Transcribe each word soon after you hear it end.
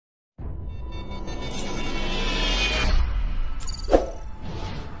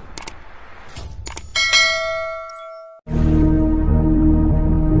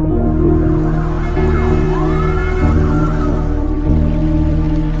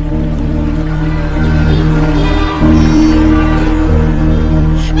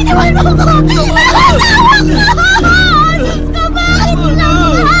Diyos ko, bakit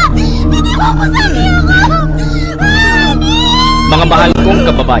lang? Hindi mo po sabi ako! Mga mahal kong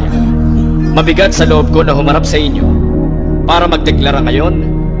kababayan, mabigat sa loob ko na humarap sa inyo para magdeklara ngayon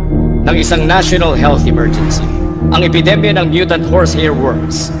ng isang national health emergency. Ang epidemya ng mutant horsehair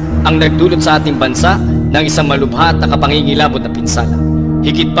worms ang nagdulot sa ating bansa ng isang malubha at nakapangingilabot na pinsala.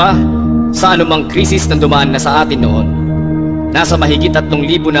 Higit pa sa anumang krisis na dumaan na sa atin noon. Nasa mahigit 3,000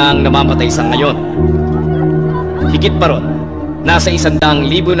 na ang namamatay sa ngayon. Higit pa ron, nasa 100,000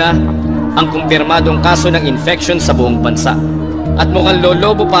 na ang kumpirmadong kaso ng infection sa buong bansa. At mukhang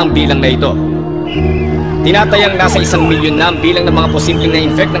lolobo pa ang bilang na ito. Tinatayang nasa 1,000,000 na ang bilang ng mga posibleng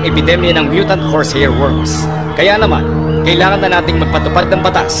na-infect ng epidemya ng mutant horsehair worms. Kaya naman, kailangan na nating magpatupad ng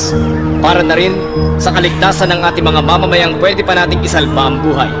batas para na rin sa kaligtasan ng ating mga mamamayang pwede pa nating isalba ang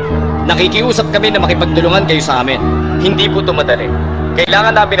buhay. Nakikiusap kami na makipagtulungan kayo sa amin. Hindi po ito madali.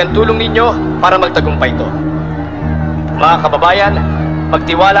 Kailangan namin ang tulong ninyo para magtagumpay ito. Mga kababayan,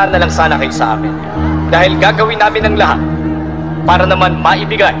 magtiwala na lang sana kayo sa amin. Dahil gagawin namin ang lahat para naman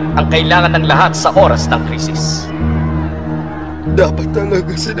maibigay ang kailangan ng lahat sa oras ng krisis. Dapat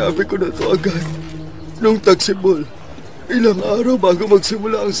talaga sinabi ko na ito agad. Nung tagsibol, ilang araw bago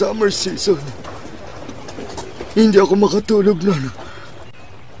magsimula ang summer season. Hindi ako makatulog nun.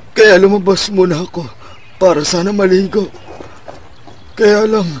 Kaya lumabas muna ako para sana maligo. Kaya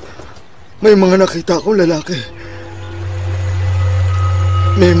lang, may mga nakita akong lalaki.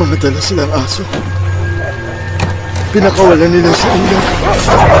 May mga dala silang aso. Pinakawalan nila sa ilog.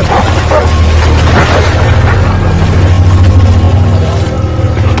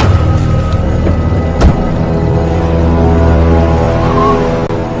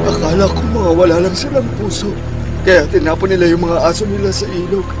 Akala ko mga wala lang silang puso. Kaya tinapon nila yung mga aso nila sa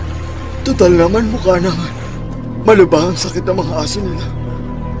ilog. Total naman mukha na malubha ang sakit ng mga aso nila.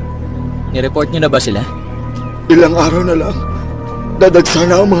 Nireport niyo na ba sila? Ilang araw na lang.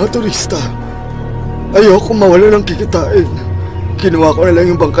 Dadagsana ang mga turista. Ayoko mawala ng kikitain. Kinuha ko na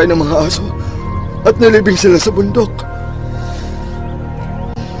lang yung bangkay ng mga aso at nilibing sila sa bundok.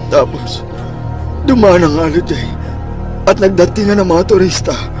 Tapos, dumaan ang holiday at nagdatingan ng mga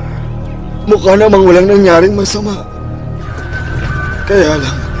turista. Mukha namang walang nangyaring masama. Kaya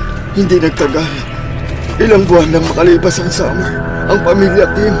lang, hindi nagtagal. Ilang buwan lang makalipas ang summer, ang pamilya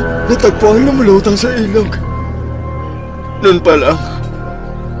Kim natagpuan lumulutang sa ilog. Noon pa lang,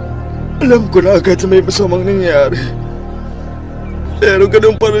 alam ko na agad na may masamang nangyari. Pero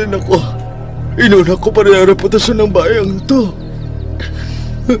ganun pa rin ako. Inuna ko pa rin ang reputasyon ng bayang to.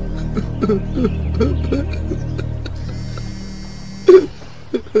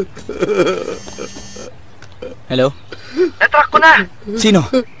 Hello? Natrack ko na! Sino?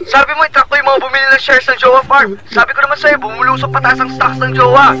 Sabi mo, itrack ko yung mga bumili ng shares ng Jowa Farm. Sabi ko naman sa'yo, bumulusok pataas ang stocks ng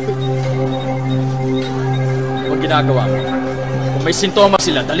Jowa. Huwag ginagawa mo. Kung may sintomas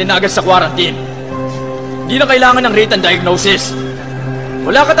sila, dalhin na agad sa quarantine. Hindi na kailangan ng written diagnosis.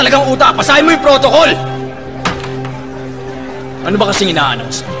 Wala ka talagang utak. Basahin mo yung protocol! Ano ba kasing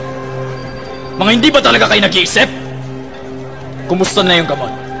ina-announce? Mga hindi ba talaga kayo nag-iisip? Kumusta na yung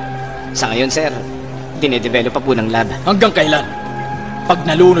gamot? Sa ngayon, sir, dinedevelop pa po ng lab. Hanggang kailan? Pag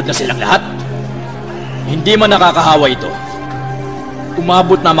nalunod na silang lahat? Hindi man nakakahawa ito.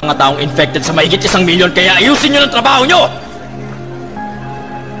 Umabot na mga taong infected sa mahigit 1,000,000, kaya ayusin nyo ng trabaho nyo!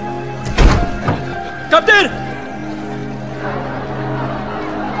 Captain!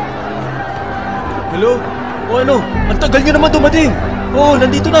 Hello? O ano? Ang tagal niyo naman dumating. Oo,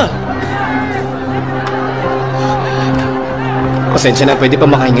 nandito na. Pasensya na, pwede pa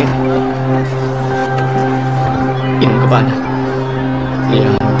makahingi. Inom ka ba, anak?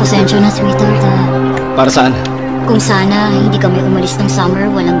 Ayan. Pasensya na, sweetheart, ha? Para saan? Kung sana hindi kami umalis ng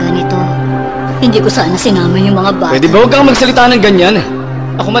summer, walang ganito. Hindi ko sana sinama yung mga bata. Pwede ba huwag kang magsalita ng ganyan?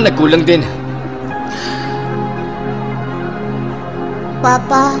 Ako man nagkulang din.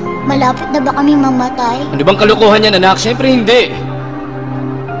 Papa, malapit na ba kami mamatay? Ano bang kalokohan yan, anak? Siyempre hindi.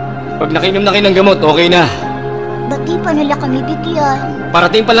 Pag nakinom na kayo ng gamot, okay na. Ba't di pa nila kami bigyan?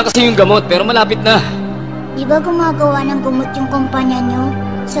 Parating pa lang kasi yung gamot, pero malapit na. Di ba gumagawa ng gamot yung kumpanya nyo?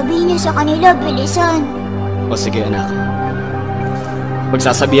 Sabihin niyo sa kanila, bilisan. O sige, anak.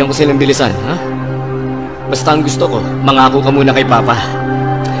 Magsasabihan ko silang bilisan, ha? Basta ang gusto ko, mangako ka muna kay Papa.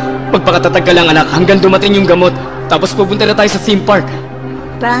 Magpakatatag ka lang, anak, hanggang dumating yung gamot. Tapos pupunta na tayo sa theme park.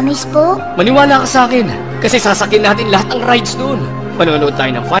 Promise po? Maniwala ka sa akin, kasi sasakyan natin lahat ng rides doon. Manonood tayo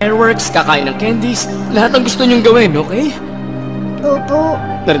ng fireworks, kakain ng candies, lahat ang gusto niyong gawin, okay? Opo.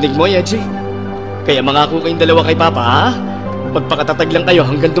 Narinig mo, Yeji? Kaya mangako kayong dalawa kay Papa, ha? Magpakatatag lang kayo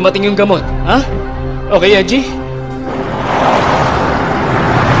hanggang dumating yung gamot, ha? Okay, Yeji?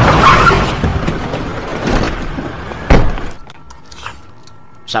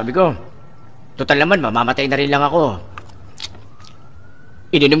 Sabi ko, total naman, mamamatay na rin lang ako.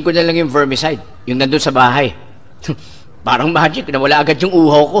 Ininom ko na lang yung vermicide, yung nandun sa bahay. Parang magic, nawala agad yung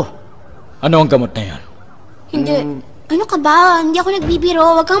uhaw ko. Ano ang gamot na yan? Hindi. Ano ka ba? Hindi ako nagbibiro.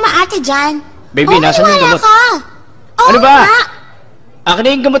 Huwag kang maate dyan. Baby, nasan yung gamot? Ka. Ano ba? Akin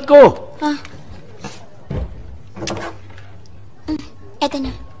na yung gamot ko. Eto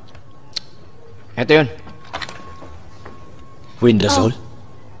na. Eto yun. Windazole?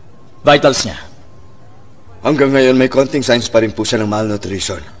 Vitals niya. Hanggang ngayon may konting signs pa rin po siya ng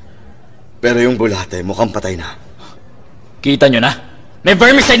malnutrition. Pero yung bulate mukhang patay na. Kita nyo na? May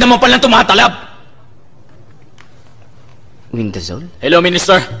vermicide naman palang tumatalab! Windazole? Hello,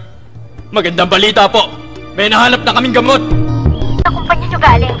 Minister. Magandang balita po. May nahanap na kaming gamot. Sa kumpanya nyo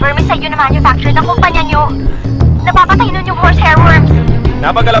galing, vermicide yun na manufacture ng kumpanya nyo. Napapatay nun yung horsehair worms.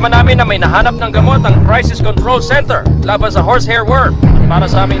 Napagalaman namin na may nahanap ng gamot ang Crisis Control Center laban sa horsehair worm. Para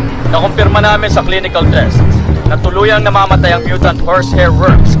sa amin, nakumpirma namin sa clinical tests na tuluyang namamatay ang mutant horsehair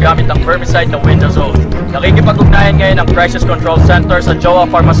worms gamit ang vermicide na Windazole. Nakikipag-ugnayan ngayon ang Crisis Control Center sa Joa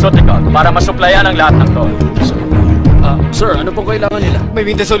Pharmaceutical para masuplayan ang lahat ng to. Sir, ano pong kailangan nila? May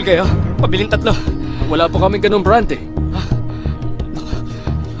Windazole kayo? Pabiling 3. Wala po kami ganung brand eh.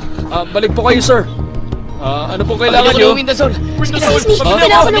 Balik po kayo, sir. Ano pong kailangan nyo? Windazole. Excuse me,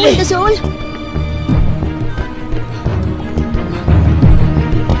 wala ako ng Windazole.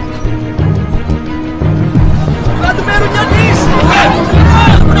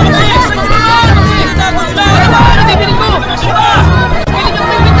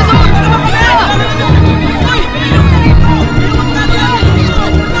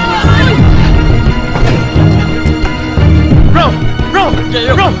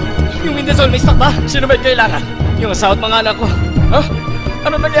 Bro! Yung Windazole, may stock ba? Sino may kailangan? Yung asawa at mga anak ko. Ha?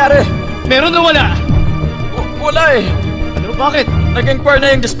 Ano nangyari? Meron na wala? Wala eh. Ano, bakit? Nag-inquire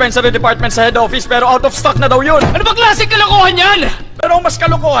na yung dispensary department sa head office pero out of stock na daw yun. Ano ba klaseng kalokohan yan? Pero ang mas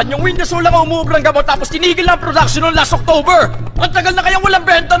kalokohan, yung Windazole lang ang umuubrang gamot tapos tinigil na ang production noon last October. Ang tagal na kayang walang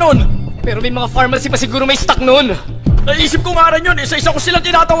benta nun. Pero may mga pharmacy pa siguro may stock noon. Naisip ko nga rin yun, isa-isa ko silang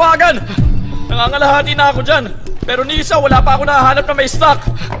tinatawagan. Nangangalahati na ako dyan. Pero ni isa, wala pa ako nahahanap na may stock.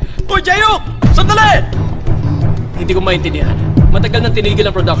 Uy, Jayuk! Sandali! Hindi ko maintindihan. Matagal nang tinigil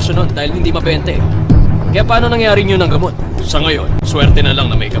ang production nun dahil hindi mabenta eh. Kaya paano nangyari nyo ng gamot? Sa ngayon, swerte na lang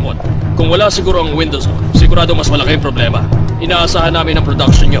na may gamot. Kung wala siguro ang Windazole, sigurado mas malaki yung problema. Inaasahan namin ang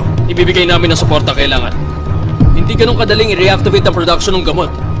production nyo. Ibibigay namin ang suporta kailangan. Hindi ganun kadaling i-reactivate ang production ng gamot.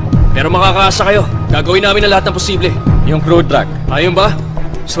 Pero makakaasa kayo. Gagawin namin ang lahat ng posible. Yung crude drug. Ayun ba?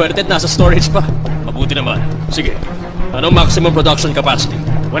 Swerte at nasa storage pa. Mabuti naman. Sige. Anong maximum production capacity?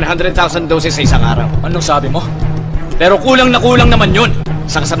 100,000 doses sa isang araw. Anong sabi mo? Pero kulang naman yun.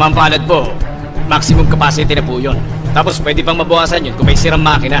 Sa kasamang palad po, maximum capacity na po yun. Tapos pwede pang mabawasan yun kung may sirang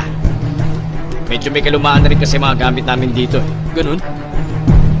makina. Medyo may kalumaan na rin kasi mga gamit namin dito. Ganun?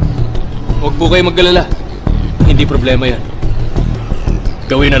 Huwag po kayo maggalala. Hindi problema yan.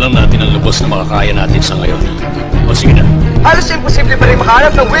 Gawin na lang natin ang lubos na makakaya natin sa ngayon. O sige na. Halos imposible pa rin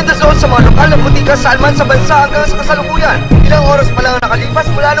makahanap ng Windazole sa mga lokal na butika sa alman sa bansa hanggang sa kasalukuyan. Ilang oras pa lang ang nakalipas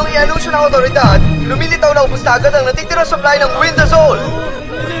mula nung i-anunsyo ng otoridad, lumilitaw na ubus na agad ang natitirang supply ng Windazole.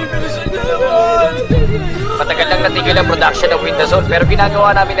 Matagal lang natigil ang production ng Windazole pero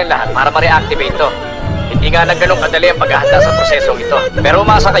ginagawa namin ang lahat para ma-reactivate ito. Hindi nga lang ganun kadali ang paghahanda sa prosesong ito. Pero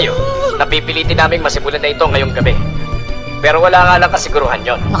umasa kayo, napipilitin naming masimulan na ito ngayong gabi. Pero wala nga lang kasiguruhan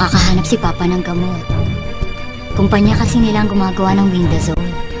yon. Makakahanap si Papa ng gamot. Kumpanya kasi nilang gumagawa ng Windazole.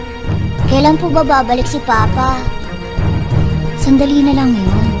 Kailan po ba babalik si Papa? Sandali na lang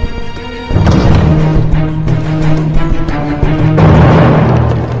yun.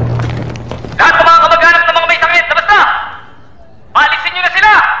 Lahat ng mga kamag-anak ng mga may sakit, labas na! Paalisin nyo na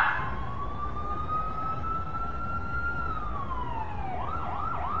sila!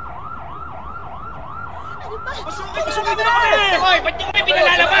 Hoy, ba't nyo kami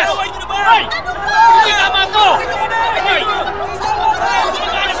pinalalabas? Hoy! Hindi tama to! Hoy!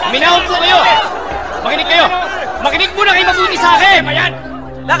 Minahon po kayo! Makinig kayo! Makinig muna kayo mabuti sa akin! Ayan!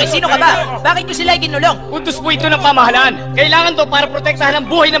 Bakit? Sino ka ba? Bakit nyo sila ikinulong? Utos po ito ng pamahalaan. Kailangan to para protektahan ang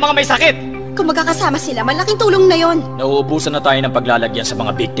buhay ng mga may sakit. Kung magkakasama sila, malaking tulong na yon. Nauubusan na tayo ng paglalagyan sa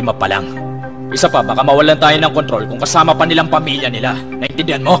mga biktima pa lang. Isa pa, baka mawalan tayo ng kontrol kung kasama pa nilang pamilya nila.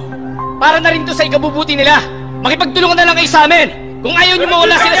 Naintindihan mo? Para na rin to sa ikabubuti nila. Makipagtulungan na lang kayo sa amin. Kung ayaw nyo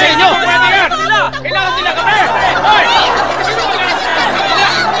mawala sila sa inyo. Kailangan nila kami. Hoy!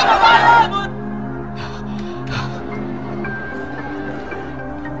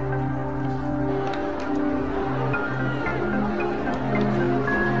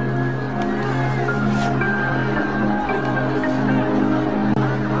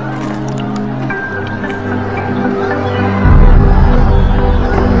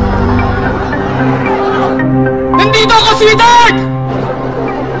 Sweetheart!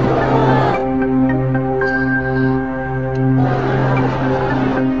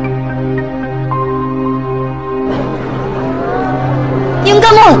 Yung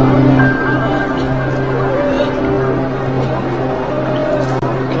gamot!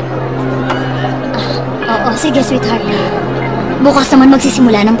 Oo, sige, sweetheart. Bukas naman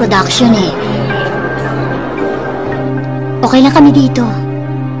magsisimula ng production eh. Okay lang kami dito.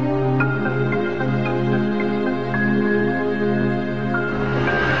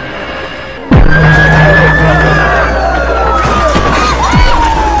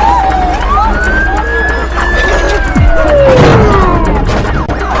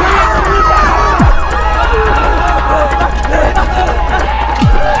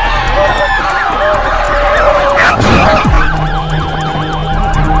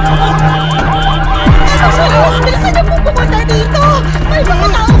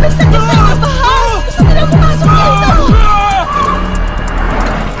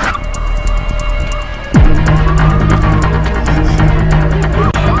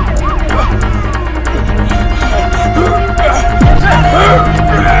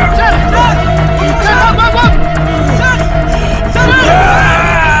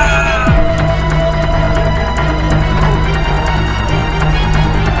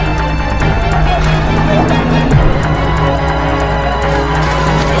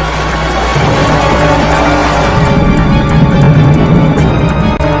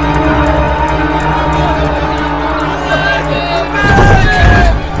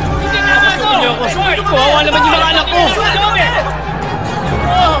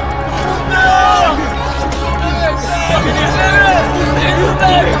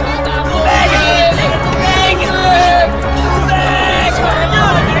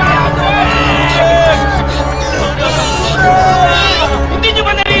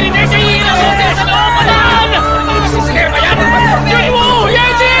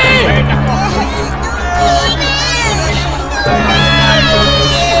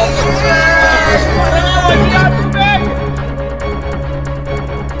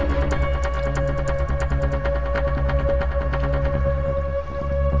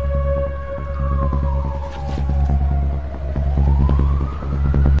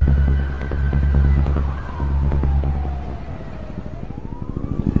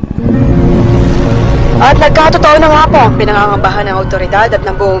 At nagkatotoo na nga po ang pinangangambahan ng awtoridad at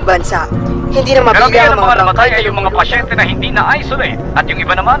ng buong bansa. Hindi na mabilang ang mga namatay ay yung mga pasyente na hindi na-isolate at yung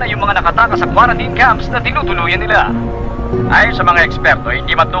iba naman ay yung mga nakataka sa quarantine camps na tinutuluyan nila. Ayon sa mga eksperto,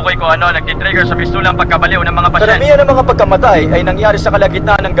 hindi matukoy kung ano nagtitrigger sa pistulang pagkabaliw ng mga pasyente. Karamihan ng mga pagkamatay ay nangyari sa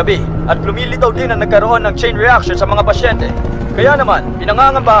kalagitnaan ng gabi at lumilitaw din ang nagkaroon ng chain reaction sa mga pasyente. Kaya naman,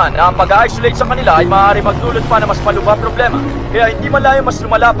 pinangangambahan na ang pag-isolate sa kanila ay maaari magdulot pa ng mas malubhang problema. Kaya hindi malayo mas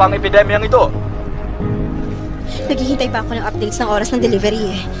lumala pa ang epidemyang ito. Naghihintay pa ako ng updates ng oras ng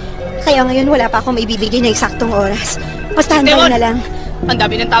delivery eh. Kaya ngayon wala pa akong maibibigay na eksaktong oras. Basta hantay na lang. Ang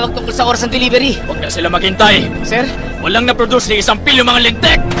dami ng tawag tungkol sa oras ng delivery. Huwag na sila maghintay. Sir? Walang na-produce ni isang pilyo mga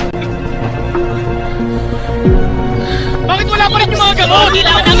lintek! Bakit wala pa rin yung mga gamot? Hindi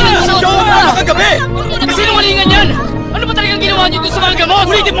naman namin nagsuot pa! Kagabi! Sinungalingan yan! Ano ba talagang ginawa niyo dun sa mga gamot?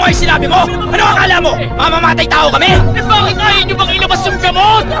 Ulitin mo nga yung sinabi mo! Ano akala mo? Mamamatay tao kami? Eh bakit ayaw niyo bang ilabas yung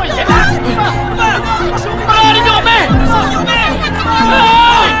gamot? Pagawarin niyo kami!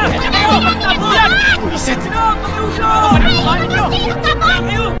 Buisit!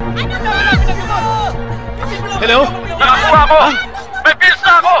 Hello? Nakakuha ako! May pills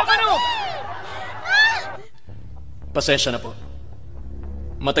na ako! Pasensya na po.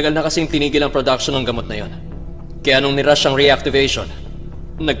 Matagal na kasing tinigil ang production ng gamot na yon. Kaya nung nirush ang reactivation,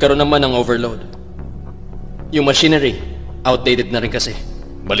 nagkaroon naman ng overload. Yung machinery, outdated na rin kasi.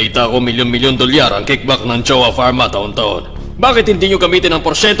 Balita ko milyon-milyon dolyar ang kickback ng Chowa Pharma taon-taon. Bakit hindi nyo gamitin ang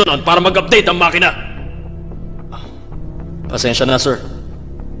porsyento nun para mag-update ang makina? Pasensya na, sir.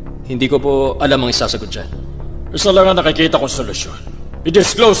 Hindi ko po alam ang isasagot dyan. Isa lang ang nakikita kong solusyon.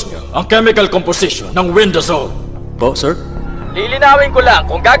 I-disclose nyo ang chemical composition ng Windazole. Po, sir? Lilinawin ko lang,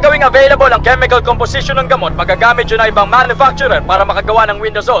 kung gagawing available ang chemical composition ng gamot, magagamit yun na ibang manufacturer para makagawa ng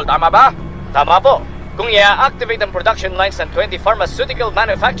Windazole. Tama ba? Tama po. Kung i-activate ang production lines ng 20 pharmaceutical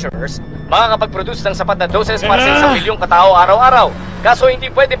manufacturers, makakapag-produce ng sapat na doses para sa 1 milyong katao araw-araw. Kaso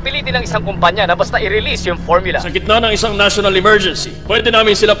hindi pwedeng pilitin ng isang kumpanya na basta i-release yung formula. Sa gitna ng isang national emergency, pwede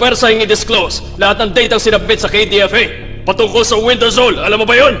namin sila pwersahing i-disclose lahat ng datang sinabit sa KDFA patungkol sa Windazole. Alam mo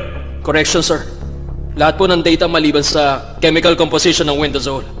ba yun? Correction, sir. Lahat po ng data maliban sa chemical composition ng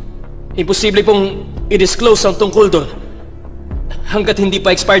Windazole. Imposible pong i-disclose ang tungkol doon hanggat hindi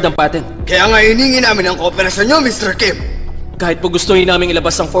pa expired ang patent. Kaya nga hiningi namin ang kooperasyon nyo, Mr. Kim. Kahit po gustuhin namin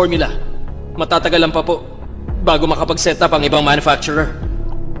ilabas ang formula, matatagalan pa po. bago makapag-set up ang ibang manufacturer.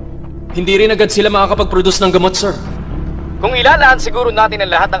 Hindi rin agad sila makakapag-produce ng gamot, sir. Kung ilalaan siguro natin ang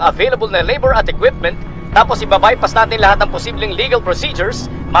lahat ng available na labor at equipment, tapos ibabypass natin lahat ng posibleng legal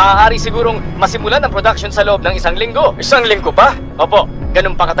procedures, maaari sigurong masimulan ang production sa loob ng 1 linggo. 1 linggo pa? Opo,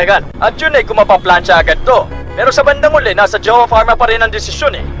 ganun pa katagal. At yun kung mapaplansya agad to. Pero sa bandang uli, nasa Jowa Pharma pa rin ang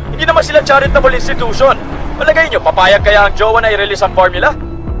desisyon Hindi naman sila charitable institution. Palagay nyo, papayag kaya ang Jowa na i-release ang formula?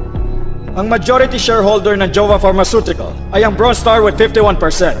 Ang majority shareholder ng Jova Pharmaceutical ay ang Bronze Star with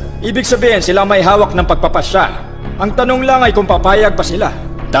 51%. Ibig sabihin sila may hawak ng pagpapasya. Ang tanong lang ay kung papayag pa sila.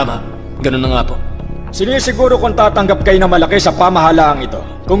 Tama. Ganun na nga po. Sinisiguro kung tatanggap kayo na malaki sa pamahalaang ito.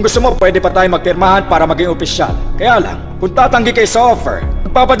 Kung gusto mo, pwede pa tayo magpirmahan para maging opisyal. Kaya lang, kung tatanggi kayo sa offer,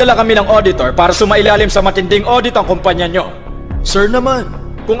 magpapadala kami ng auditor para sumailalim sa matinding audit ang kumpanya nyo. Sir naman.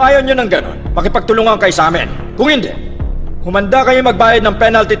 Kung ayaw nyo ng ganun, makipagtulungan kayo sa amin. Kung hindi, humanda kayo magbayad ng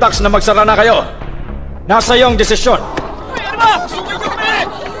penalty tax na magsara na kayo. Nasa iyong desisyon. Ano ba?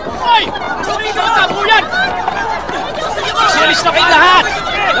 Hoy! Sumigil ka na, buyan! Sialis na kayong lahat!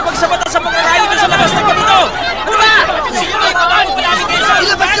 Napagsabatan sa mga rally doon sa labas ng ganito! Hula!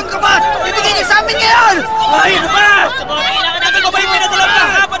 Ilabas yung kabat! Ibigay niyo sa amin ngayon! Ay, ano ba? Kailangan natin ko ba yung pinadalang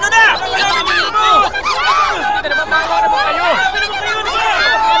kahapon na na? Hindi na naman makawa naman kayo!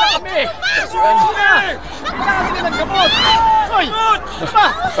 Kami! Kailangan nila ng gamot! Hoy! Ano ba?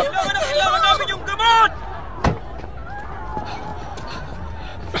 Kailangan namin yung gamot!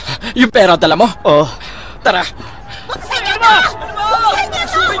 Yung pera dala mo? Oo. Tara. Ano ba?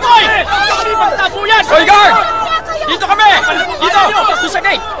 Hoy! Hindi magtabuyan! Hoy, guard! Dito kami! Dito! Doon sa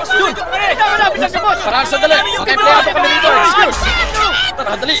gate! Doon! Kailangan namin ng gamot! Parang sandali! Mga empleyado kami dito! Excuse!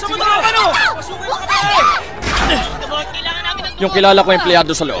 Tara, dali! Yung kilala ko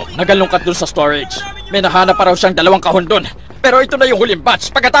empleyado sa loob, nagalungkat doon sa storage. May nahanap pa raw siyang 2 kahon doon. Pero ito na yung huling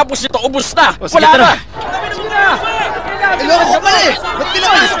batch. Pagkatapos nito, ubus na! Wala na! Iloko ko pala Ba't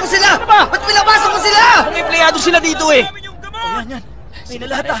pinapasok ko sila? Ba't pinapasok ko sila? Kung empleyado sila dito Yan. May na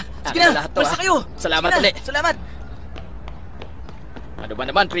lahat Sige na, basta kayo. Salamat ulit. Salamat. Ano ba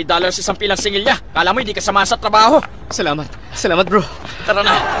naman, $3 isang pilang singil niya? Kala mo hindi ka sama sa trabaho. Salamat. Salamat, bro. Tara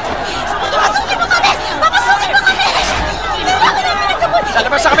na. Papasukin mo kami! Papasukin mo kami! Kailangan namin ng gamot!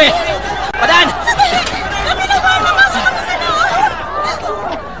 Lalabas na kami! Padaan! Kami na ba? Papasok kami sa loob! Ako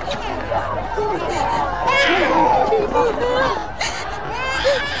na umiyak.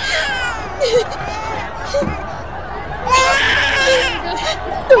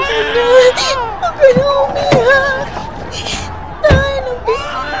 Tahan ang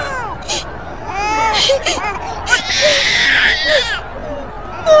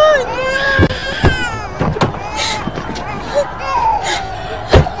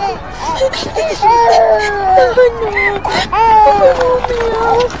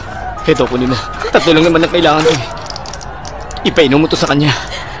Ito, kunin mo. 3 lang naman ang kailangan ko. Ipainom mo to sa kanya.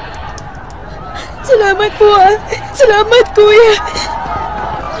 Salamat po Salamat kuya.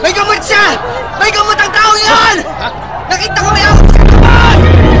 May gamot siya! May gamot ang tao yan! Nakita ko may awak sa gamot!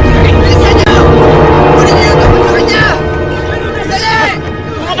 Bilisan niyo! Kunin niyo yung gamot sa kanya! Dali!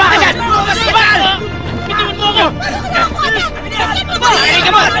 Bumaba ka dyan! Bumaba! Bitiwan mo ako! Ay,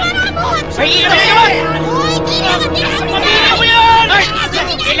 gamot! Ay, gamot! Mabili mo yan!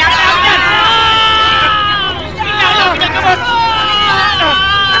 Kailangan namin yan! Kailangan namin yan, gamot!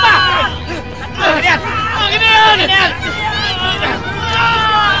 Ano ba? Akin yan! Akin na yan!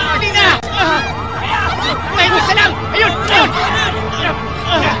 Akin na! Ay, isa lang! Ayun! Ayun!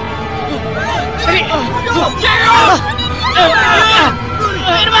 Dali! Jero!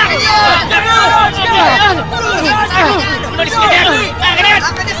 Ano ba? Jero! Umalis ka yan! Akin yan!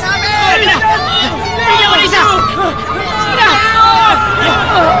 Akin na sa amin! Bigyan mo na isa! Sige na!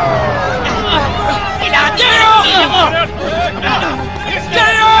 Kailangan Jero!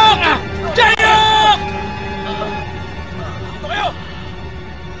 Jero! Jero!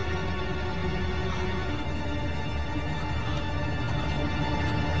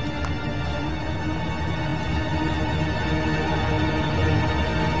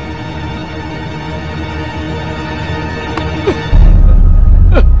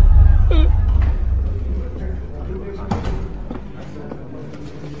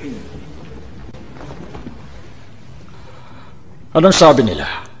 Anong sabi nila?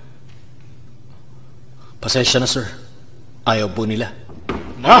 Pasensya na, sir. Ayaw po nila.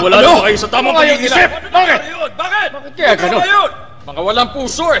 Wala na ba kayo sa tamang pag-iisip? Bakit? Bakit? Bakit kaya gano'n? Mga walang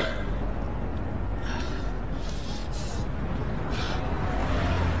puso eh.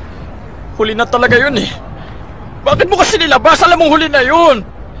 Huli na talaga yun eh. Bakit mo kasi nilabas? Alam mong huli na yun.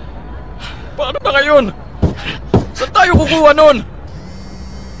 Paano na ngayon? Saan tayo kukuha nun?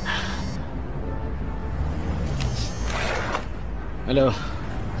 Hello?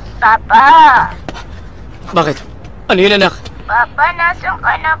 Papa! Bakit? Ano yun, anak? Papa, nasan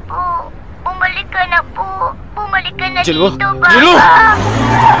ka na po? Bumalik ka na po. Bumalik ka na Jello? dito, Papa. Jello!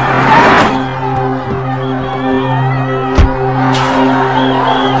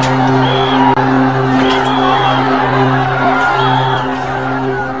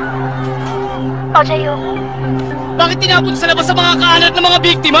 O, Jayo. Bakit tinapon sa labas sa mga kaalat ng mga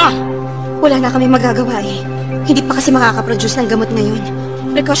biktima? Wala na kami magagawa eh. Hindi pa kasi makakaproduce ng gamot ngayon.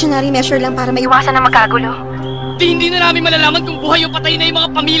 Precautionary measure lang para maiwasan na magkagulo. Hindi na namin malalaman kung buhay o patay na yung mga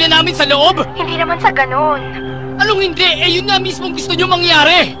pamilya namin sa loob. Hindi naman sa ganun. Anong hindi? Yun nga mismo gusto nyo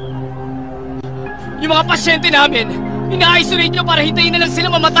mangyari. Yung mga pasyente namin, ina-isolate nyo para hintayin na lang sila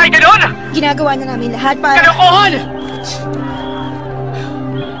mamatay. Ganon! Ginagawa na namin lahat para... Kalokohan!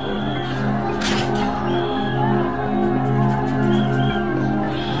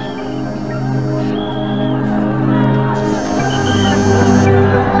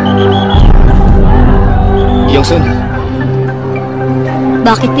 Yongsun,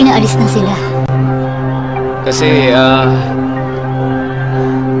 Bakit pinaalis na sila? kasi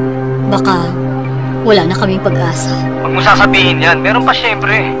Baka wala na kaming pag-asa. Huwag mo sasabihin yan. Meron pa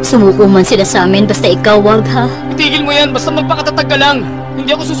syempre. Sumuko man sila sa amin, basta ikaw wag ha. itigil mo yan, basta magpakatatag ka lang.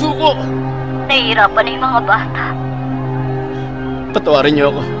 Hindi ako susuko. Nahihirapan na yung mga bata. Patawarin niyo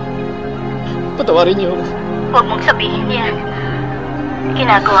ako. Patawarin niyo ako. Huwag mong sabihin yan.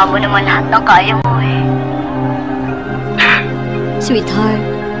 Ginagawa mo naman lahat ng kaya mo eh. Sweetheart,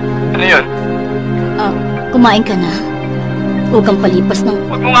 Ano yun? kumain ka na. Huwag kang palipas ng...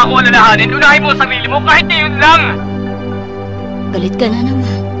 Huwag mo nga ako alalahanin. Unahin mo ang sarili mo kahit na yun lang. Galit ka na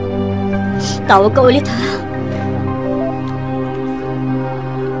naman. Tawag ka ulit ha.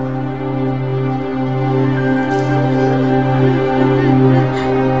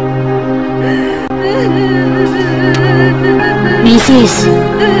 Mrs.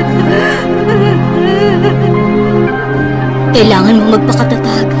 Kailangan mong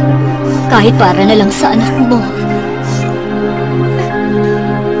magpakatatag. Kahit para na lang sa anak mo.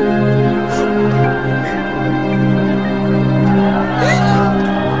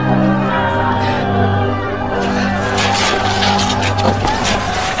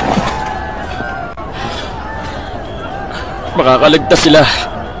 Makakaligtas sila.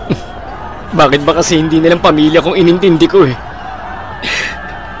 Bakit ba kasi hindi nilang pamilya kung inintindi ko eh?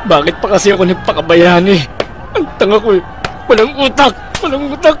 Bakit pa kasi ako nagpakabayani? Ang tanga ko eh. Walang utak!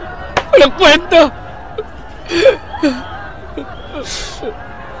 Walang utak! Walang kwenta!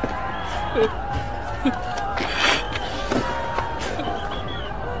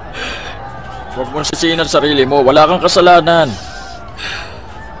 Huwag mong sisihin ang sarili mo. Wala kang kasalanan.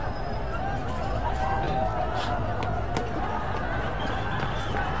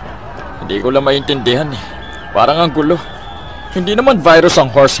 Hindi ko lang maintindihan eh. Parang ang gulo. Hindi naman virus ang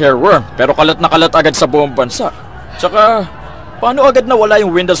horsehair worm, pero kalat na kalat agad sa buong bansa. Tsaka, paano agad nawala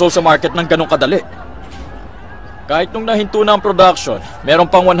yung Windasol sa market ng ganong kadali? Kahit nung nahinto na ang production, meron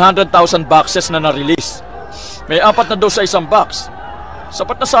pang 100,000 boxes na na-release. May 4 na daw sa isang box.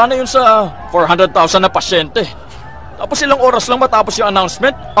 Sapat na sana yun sa 400,000 na pasyente. Tapos ilang oras lang matapos yung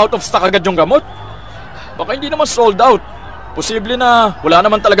announcement, out of stock agad yung gamot. Baka hindi naman sold out. Posible na wala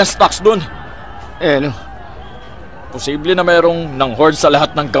naman talagang stocks dun. Posible na mayroong nang-hoard sa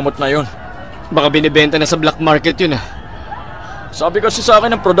lahat ng gamot na yun. Baka binibenta na sa black market yun ah. Sabi kasi sa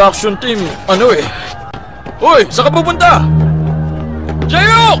akin ng production team, Hoy, saan ka pupunta?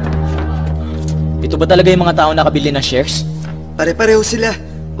 Jayo! Ito ba talaga yung mga tao nakabili ng shares? Pare-pareho sila.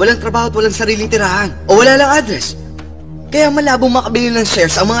 Walang trabaho at walang sariling tirahan. O wala lang address. Kaya malabong makabili ng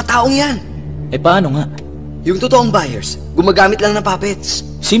shares ang mga taong yan. Eh paano nga? Yung totoong buyers, gumagamit lang ng puppets.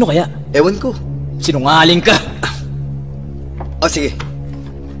 Sino kaya? Ewan ko. Sinungaling ka! O sige.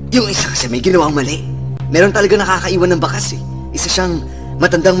 Yung isa kasi may ginawang mali. Meron talaga nakakaiwan ng bakas eh. Isa siyang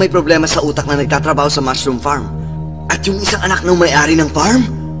matandang may problema sa utak na nagtatrabaho sa mushroom farm. At yung isang anak ng may-ari ng farm?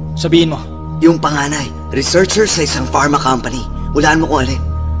 Sabihin mo. Yung panganay, researcher sa isang pharma company. Hulaan mo kung alin.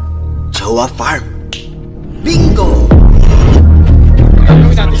 Jowa Farm. Bingo!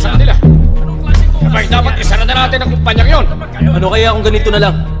 Gagawin natin sa kanila. Abay, dapat isara na natin ang kumpanyang yon. Ano kaya kung ganito na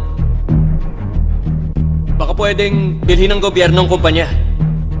lang? Baka pwedeng bilhin ng gobyerno ang kumpanya.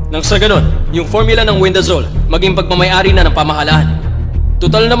 Nang sa ganon, yung formula ng Windasol maging pagmamayari na ng pamahalaan.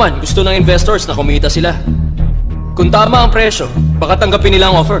 Total naman, gusto ng investors na kumita sila. Kung tama ang presyo, baka tanggapin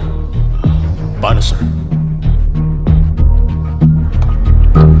nila ang offer. Paano, sir?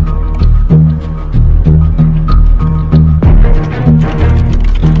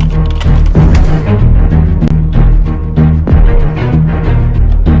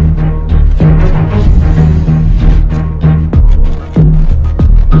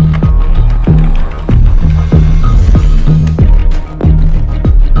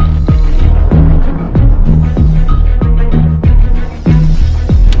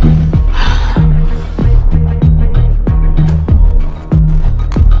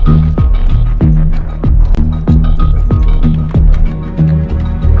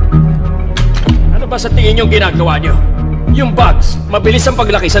 sa tingin yung ginagawa nyo? Yung bugs, mabilis ang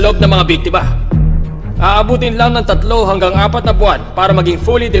paglaki sa loob ng mga biktima. Aabutin lang ng 3 hanggang 4 na buwan para maging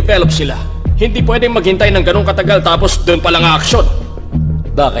fully developed sila. Hindi pwedeng maghintay ng ganong katagal tapos doon pa lang action.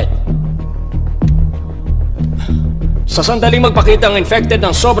 Bakit? Sa sandaling magpakita ang infected ng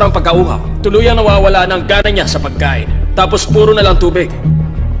sobrang pagkauhaw, tuluyang nawawala ng gana niya sa pagkain. Tapos puro na lang tubig.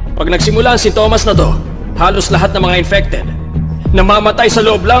 Pag nagsimula ang sintomas na to, halos lahat ng mga infected namamatay sa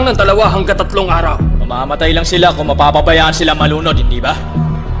loob lang ng 2 hanggang 3 araw. Mamamatay lang sila kung mapapabayaan sila malunod, hindi ba?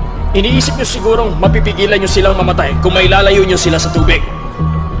 Iniisip nyo sigurong mapipigilan nyo silang mamatay kung mailalayo nyo sila sa tubig.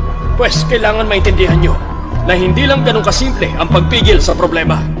 Pwes, kailangan maintindihan nyo na hindi lang ganun kasimple ang pagpigil sa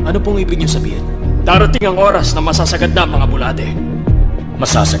problema. Ano pong ibig nyo sabihin? Darating ang oras na masasagad na mga bulate.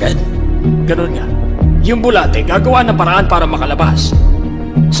 Masasagad? Ganun nga. Yung bulate gagawa ng paraan para makalabas.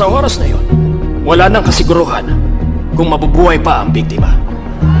 Sa oras na yon, wala nang kasiguruhan kung mabubuhay pa ang biktima.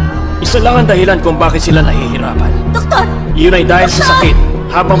 Isa lang ang dahilan kung bakit sila nahihirapan. Doktor! Yun ay dahil sa sakit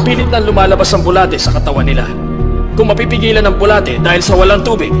habang pilit na lumalabas ang bulate sa katawan nila. Kung mapipigilan ang bulate dahil sa walang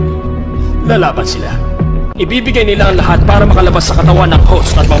tubig, lalaban sila. Ibibigay nila ang lahat para makalabas sa katawan ng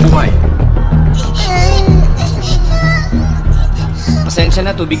host at mabuhay. Pasensya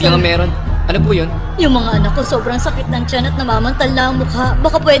na, tubig lang ang meron. Ano po yun? Yung mga anak ko sobrang sakit ng tiyan at namamantal na ang mukha.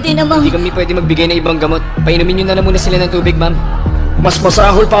 Baka pwede namang... Hindi kami pwede magbigay ng ibang gamot. Painumin nyo na lang muna sila ng tubig, ma'am. Mas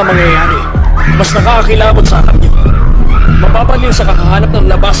masahol pa ang mangyayari. Mas nakakakilabot sa alam nyo. Mababaliw sa kakahanap ng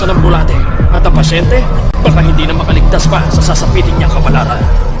labasan ng bulate. At ang pasyente, baka hindi na makaligtas pa sa sasapitin niyang kabalaran.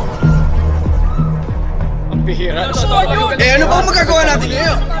 Ang bihira. Ano ba ang magagawa natin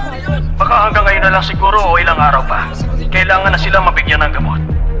ngayon? Baka hanggang ngayon na lang siguro o ilang araw pa. Kailangan na sila mabigyan ng gamot.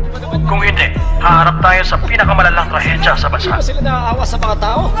 Kung hindi, haharap tayo sa pinakamalalang trahedya sa bansa. Hindi ba sila naaawa sa mga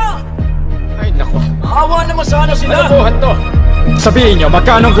tao? Ay, naku. Awa naman sana sila. Malabuhan to. Sabihin nyo,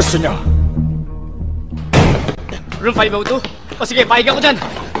 magkano gusto nyo? Room 502? O sige, pahiga ko dyan.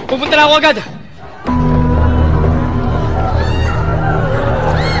 Pupunta na ako agad.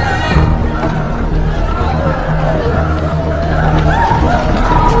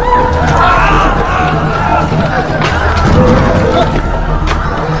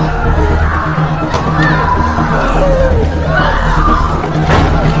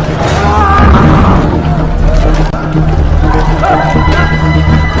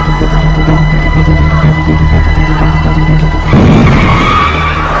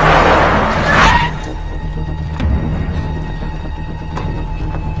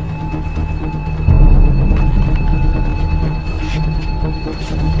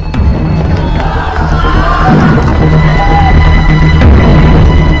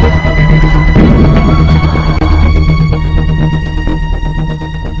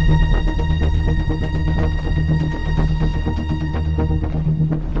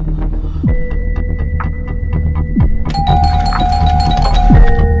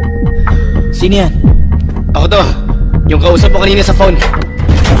 Sino yan? Ako to. Yung kausap mo kanina sa phone.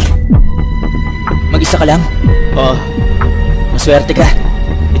 Mag-isa ka lang? Oo. Maswerte ka.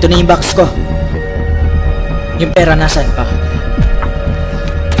 Ito na yung box ko. Yung pera nasan?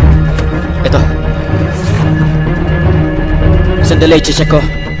 Ito. Sandali, check ko.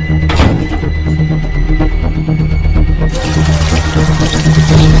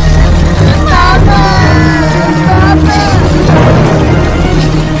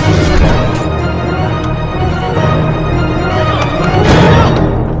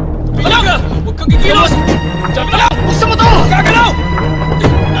 Kilos! Diyan ka lang! Buksan mo to! Gagalaw!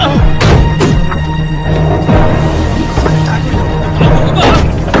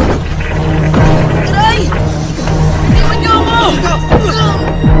 Aray! Iwan niyo ako!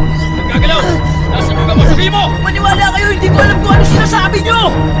 Gagalaw! Nasaan yung gamot? Sabihin mo! Maniwala kayo, hindi ko alam kung ano sinasabi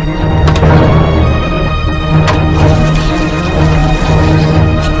niyo!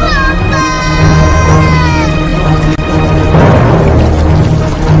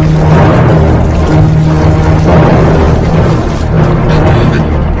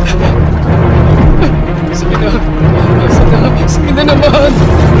 Sige na naman!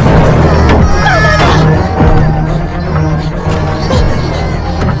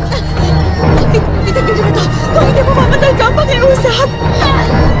 Itagin nyo na to! Kung hindi mamamatay ka, pakiusap!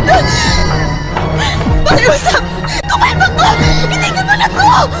 Pakiusap! Kumalma ko! Itigil mo na ko!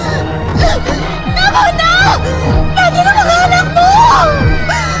 Tama na! Nandiyan ang mga anak mo!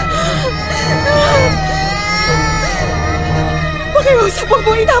 Pakiusap, huwag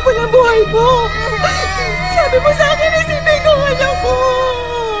mo inapon ang buhay mo! Sabi mo sa akin, isipin ko ang anak mo!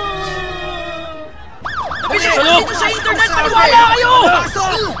 Dito sa internet, maniwala kayo!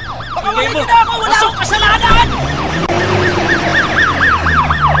 Baka makinig na ako, wala akong kasalanan!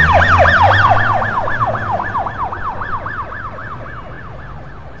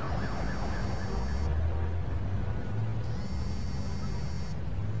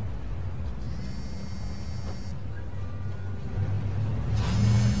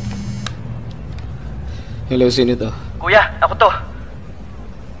 Hello, sino to? Kuya, ako to.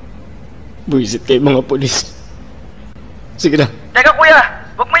 Buisit kayo mga polis. Sige na. Teka kuya,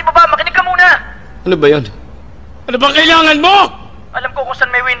 huwag mo ibaba, makinig ka muna. Ano ba yun? Ano bang kailangan mo? Alam ko kung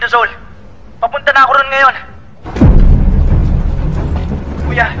saan may Windazol. Papunta na ako ron ngayon.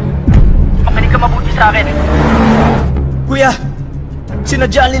 Kuya, makinig ka mabuti sa akin. Kuya,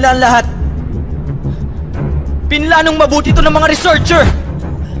 sinadyaan nila ang lahat. Pinlanong mabuti ito ng mga researcher.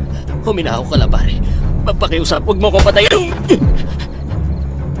 Huminaw ka lang, pare. Papakiusap, huwag mo ko patayin.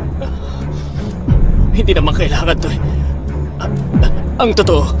 Hindi naman kailangan to eh. Ang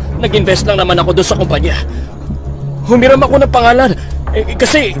totoo, nag-invest lang naman ako doon sa kumpanya. Humiram ako ng pangalan.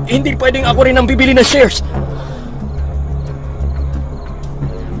 Kasi hindi pwedeng ako rin ang bibili ng shares.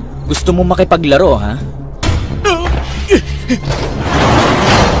 Gusto mo makipaglaro, ha?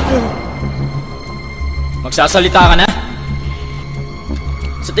 Magsasalita ka na?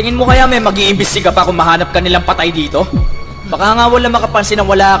 Sa tingin mo kaya may mag-iimbestiga pa kung mahanap ka nilang patay dito? Baka nga wala makapansin na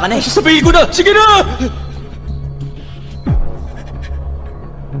wala ka na eh. Sasabihin ko na! Sige na!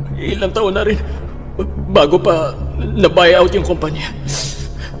 Ilang taon na rin bago pa na-buy out yung kumpanya.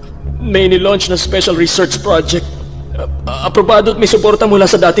 May nilaunch na special research project. Aprobado at may suporta mula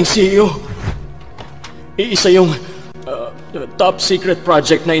sa dating CEO. Iisa yung top secret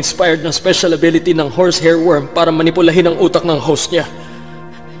project na inspired ng special ability ng horsehair worm para manipulahin ang utak ng host niya.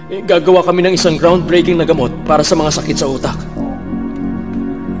 Gagawa kami ng isang groundbreaking na gamot para sa mga sakit sa utak.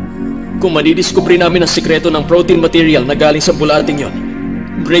 Kung madidiskubre namin ang sikreto ng protein material na galing sa bulating yon,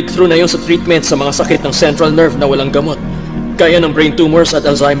 breakthrough na yon sa treatment sa mga sakit ng central nerve na walang gamot, gaya ng brain tumors at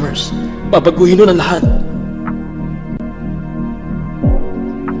Alzheimer's. Babaguhin nun ang lahat.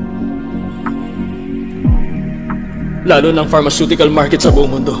 Lalo ng pharmaceutical market sa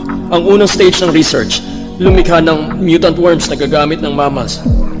buong mundo. Ang unang stage ng research, lumikha ng mutant worms na gagamit ng mammals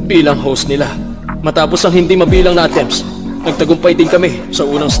bilang host nila. Matapos ang hindi mabilang na attempts, nagtagumpay din kami sa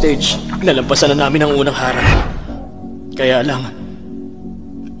unang stage. Nalampasan na namin ang unang harap. Kaya lang,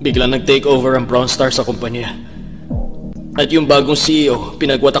 biglang nag-take over ang Brown Star sa kumpanya. At yung bagong CEO,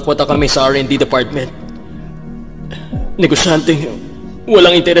 pinagwatak-watak kami sa R&D department. Negosyanteng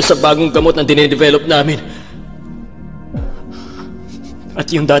walang interes sa bagong gamot na dinedevelop namin. At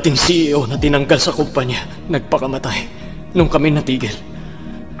yung dating CEO na tinanggal sa kumpanya, nagpakamatay nung kami natigil.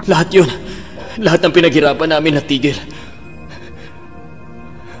 Lahat yun, lahat ng pinaghirapan namin natigil.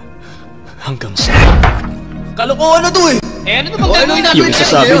 Hanggang sa... Kalokohan na to eh! Ano naman gagawin natin? Yung isa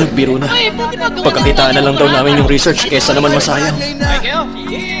sabi nagbiro na. Pagkakitaan na lang daw namin yung research kesa naman masayang.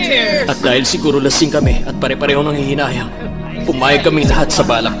 At dahil siguro lasing kami at pare-pareho nang hihinayang, pumayag kami lahat sa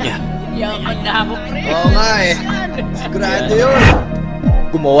balak niya. Yaman na ako, pre. Oo nga eh. Sigurado yun.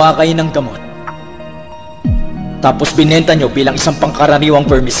 Gumawa kayo ng gamot. Tapos binenta nyo bilang isang pangkaraniwang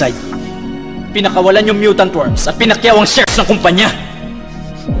vermicide. Pinakawalan yung mutant worms at pinakyaw ang shares ng kumpanya.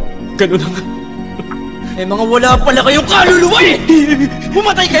 Ganun ang... Eh mga wala pala kayong kaluluwa eh!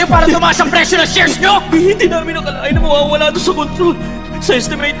 Pumatay kayo para tumaas ang presyo ng shares nyo! Hindi namin nakalain na mawawala ito sa control. Sa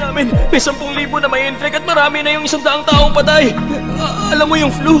estimate namin, may 10,000 na may infect at marami na yung 100 taong patay. Alam mo yung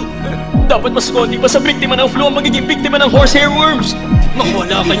flu? Dapat mas konti pa sa biktima ng flu ang magiging biktima ng horsehair worms. Mga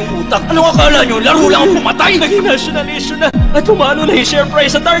wala kayong utak. Anong akala nyo? Laro lang ang pumatay? Naging national issue na at pumalo na yung share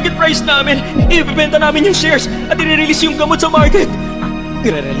price sa target price namin. Ibibenta namin yung shares at i-release yung gamot sa market.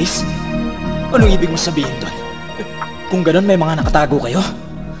 I-release? Anong ibig mo sabihin doon? Kung ganun, may mga nakatago kayo?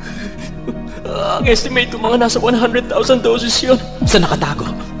 Ang estimate ko mga nasa 100,000 doses yun. Saan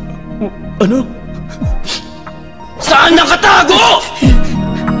nakatago? Ano? Saan nakatago?!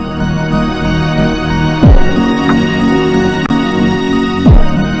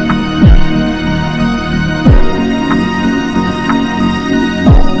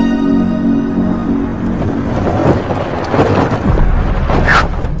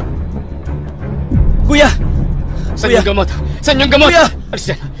 Kuya! Saan yung gamot? Saan yung gamot? Kuya!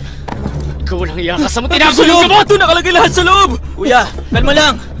 Alis yan. Ikaw walang iyakas mo. Tinago yung gamot! Ito nakalagay lahat sa loob! Kuya! Kalma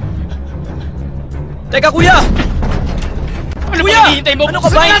lang! Teka, kuya! Ano kuya! ba hinihintay mo? Ano ka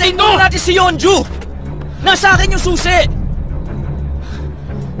ba? Hintayin mo natin si Yonju! Nasa akin yung susi!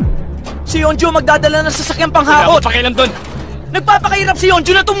 Si Yonju magdadala ng sasakyang panghaot! Wala akong pakialam doon! Nagpapakahirap si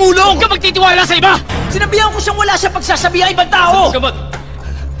Yonju na tumulong! Huwag ka magtitiwala sa iba! Sinabihan ko siyang wala siya pagsasabihan ibang tao! Saan yung gamot?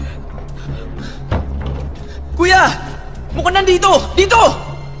 Kuya! Mukhang nandito! Dito!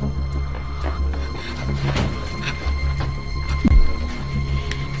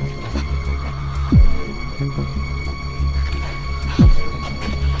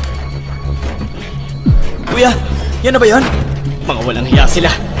 Kuya! Yan na ba yan? Mga walang hiya sila.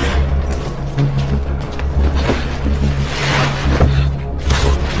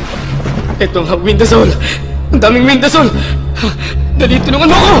 Ito nga, Windasol! Ang daming Windasol! Dali, tulungan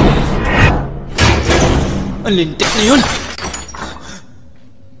mo ako! Ang lintik na yun!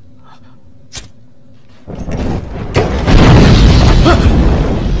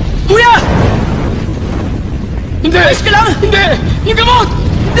 Kuya! Hindi! Ayos ka lang! Hindi! Yung gamot!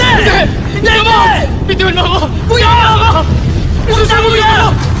 Hindi! Hindi! Yung gamot! Bitiwan mo ako! Kuya! ako! Isusunod mo ako!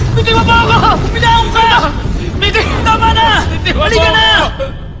 Bitiwan mo ako! Binaon ka! Tama na! Halika na!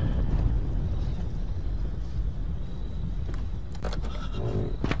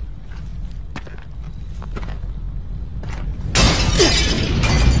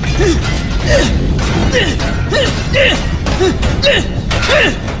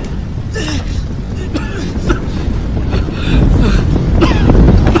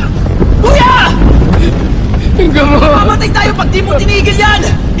 Kuya! Yung gamot! Mamatay tayo pag di mo tinigil yan!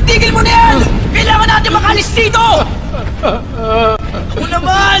 Itigil mo na yan! Kailangan natin makalis dito! Ako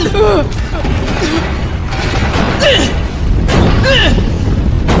naman!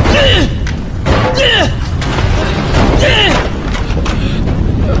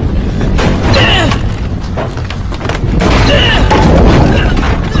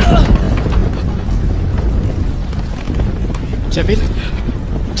 Jepil?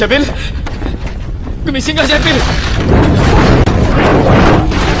 Jepil? Gumising ka, Jepil!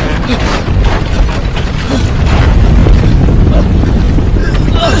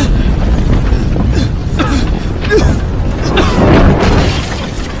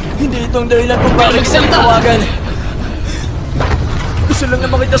 Hindi itong dahilan kung bakit kita tawagan. Gusto lang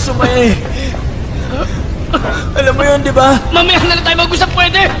naman kita sumay. Alam mo yun, di ba? Mamaya na lang tayo mag-usap,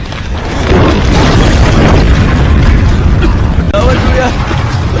 pwede! Tawad, kuya.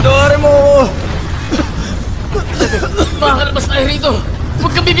 Patawarin mo ako. Makakalabas tayo rito!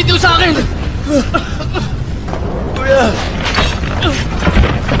 Huwag kang bibitiw sa akin! Kuya!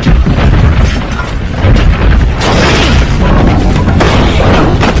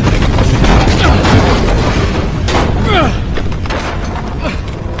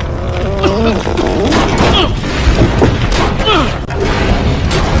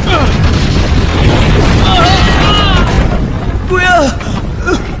 Kuya!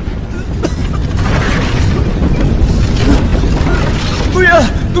 Kuya!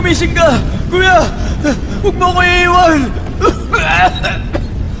 Gumising ka! Kuya! Huwag mo ko iiwan!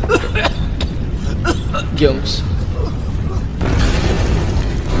 Jones.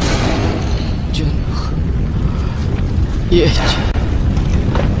 Jun. Yej.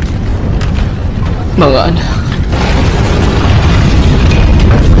 Mga anak.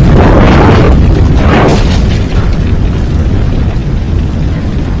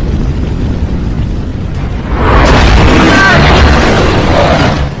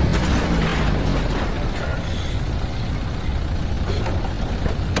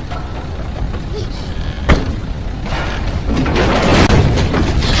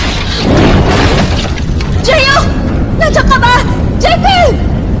 Jayo! Nandiyan ka ba? JP!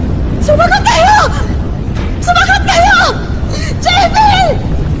 Sumagot kayo! Sumagot kayo! JP!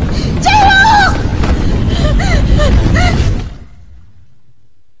 Jayo!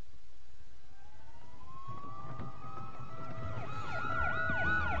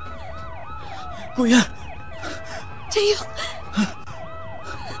 Kuya! Jayo!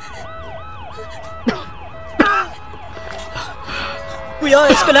 Kuya,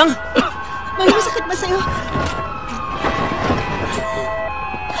 ayos ka lang? May masakit ba sa'yo?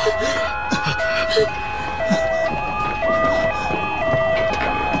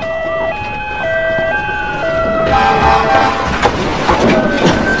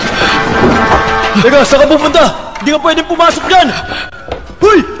 Teka, saan ka pupunta? Hindi ka pwedeng pumasok dyan!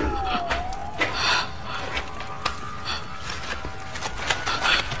 Hoy!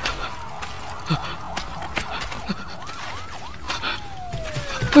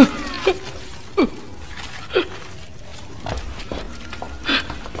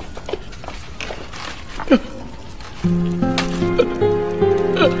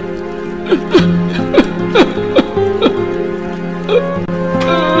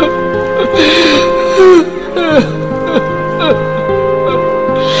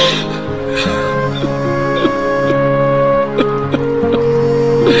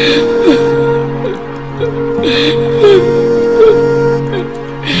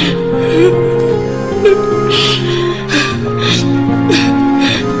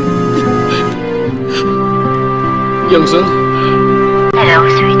 Youngson? Hello,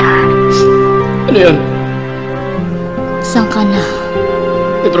 sweetheart. Ano yun? Saan ka na?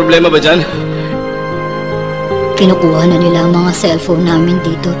 May problema ba dyan? Kinukuha na nila ang mga cellphone namin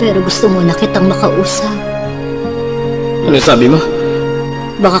dito pero gusto mo na kitang makausap. Ano sabi mo?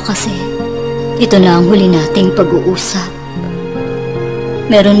 Baka kasi ito na ang huli nating pag-uusap.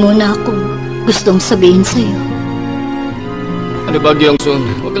 Meron muna akong gustong sabihin sa'yo. Ano ba,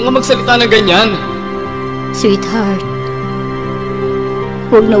 Gyeongsun? Huwag kang nga magsalita na ganyan. Sweetheart,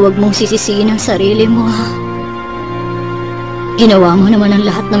 huwag na huwag mong sisisiin ang sarili mo, ha? Ginawa mo naman ang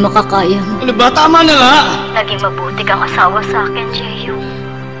lahat na makakaya mo. Ano ba? Tama na nga! Naging mabuti kang asawa sa akin, Jaehyung.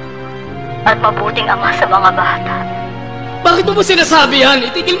 At mabuting ama sa mga bata. Bakit mo ba sinasabi yan?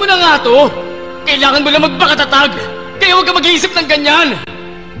 Itigil mo na nga to! Kailangan mo na magpakatatag! Kaya huwag ka mag-iisip ng ganyan!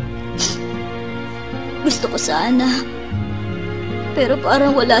 Gusto ko sana. Pero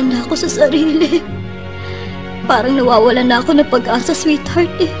parang wala na ako sa sarili. Parang nawawalan na ako ng pag-asa,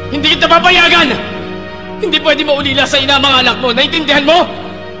 sweetheart eh. Hindi kita papayagan! Hindi pwede maulila sa ina mga anak mo. Naintindihan mo?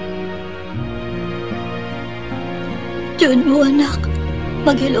 Junwoo, anak.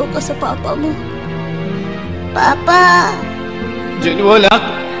 Mag-hello ka sa papa mo. Papa! Junwoo, anak.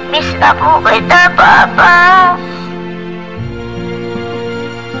 Miss na po kita, Papa.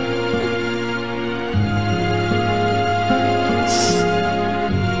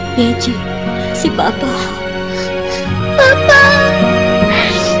 Yeji, si Papa. Papa!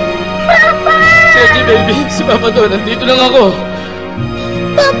 Papa! Yeji, baby. Si Papa to. Nandito lang ako.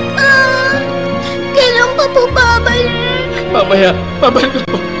 Papa! Kailan pa po babalik? Mamaya. Babalik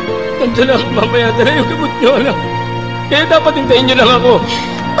ako. Nandiyan lang. Mamaya na yung gamot niyo, anak. Kaya dapat hintayin niyo lang ako.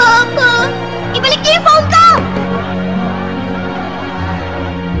 Papa! Ibalik niyo yung phone ko!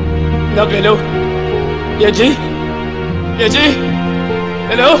 Nak, hello? Yeji? Yeji?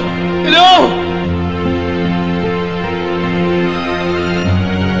 Hello? Hello?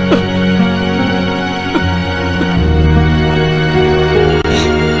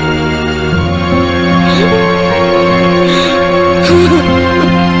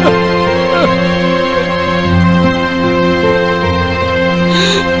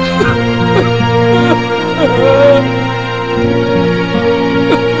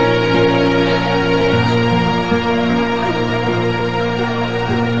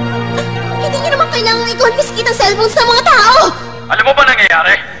 Hindi niyo naman kailangang i-confiscate ang cellphones ng mga tao! Alam mo ba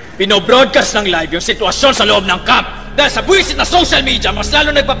nangyayari? Pino-broadcast ng live yung sitwasyon sa loob ng camp. Dahil sa buwisit na social media, mas lalo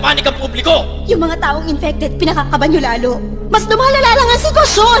nagpapanik ang publiko. Yung mga taong infected, pinakakaban nyo lalo. Mas lumalala lang ang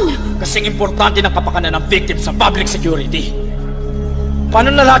sitwasyon! Kasing importante ng kapakanan ng victim sa public security. Paano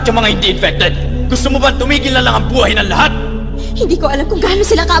na lahat yung mga hindi infected? Gusto mo ba tumigil na lang ang buhay ng lahat? Hindi ko alam kung gaano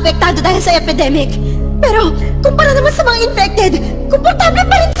sila kaapektado dahil sa epidemic. Pero, kumpara naman sa mga infected, komportable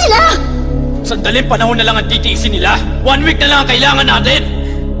pa rin sila! Sandaling panahon na lang ang titiisin nila. 1 week na lang ang kailangan natin.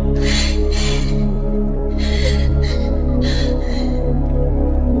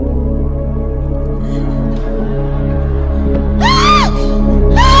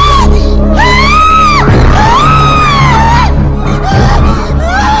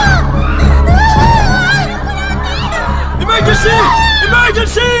 Emergency!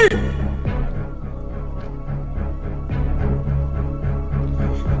 Emergency!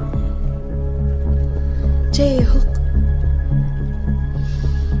 Jaehyuk.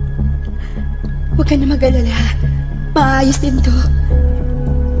 Huwag ka na mag-alala. Maayos din to.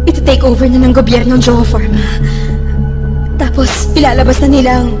 Ito-take over na ng gobyernong Joe Pharma. Tapos, ilalabas na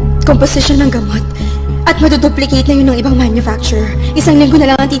nila ang composition ng gamot. At maduduplicate na yun ng ibang manufacturer. 1 linggo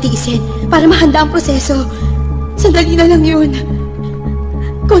na lang ang titiisin para mahanda ang proseso. Sandali na lang yun.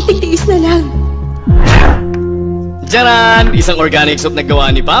 Konting tiis na lang. Jaran! Isang organic soup na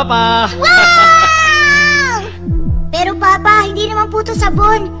gawa ni Papa! Pero Papa, hindi naman po to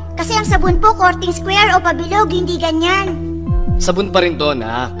sabon. Kasi ang sabon po, korting square o pabilog, hindi ganyan. Sabon pa rin to,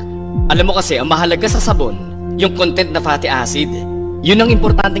 anak. Alam mo kasi, ang mahalaga sa sabon, yung content na fatty acid. Yun ang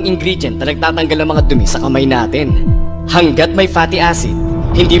importanteng ingredient na nagtatanggal ng mga dumi sa kamay natin. Hanggat may fatty acid,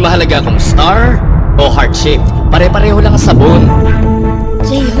 hindi mahalaga kung star o heart-shaped. Pare-pareho lang ang sabon.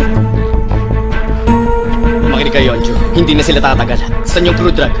 Jaehyuk. Makinig kayo, Yonju. Hindi na sila tatagal. Saan yung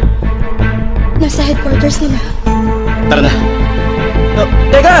crew drug? Nasa headquarters nila. Tara na.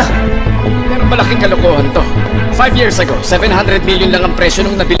 Teka! Pero malaking kalokohan to. 5 years ago, 700 million lang ang presyo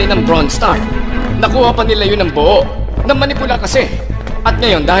nung nabili ng Bronze Star. Nakuha pa nila yun ng buo. Namanipula kasi. At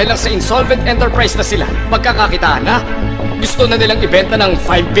ngayon, dahil lang sa insolvent enterprise na sila, magkakakitaan na. Gusto na nilang ibenta ng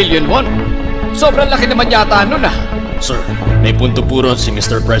 5 billion won. Sobrang laki naman yata nun ah. Sir, may punto po ron si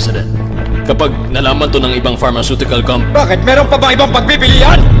Mr. President. Kapag nalaman to ng ibang pharmaceutical company, Bakit? Meron pa bang ibang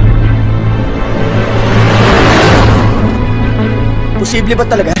pagpipilian? Posible ba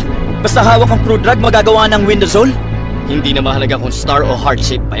talaga? Basta hawak ang crew drug, magagawa ng Windazole? Hindi na mahalaga kung star o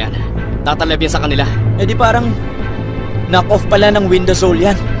heart-shaped pa yan. Tatalab yan sa kanila. Eh di parang knock-off pala ng Windazole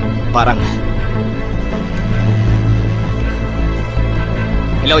yan. Parang...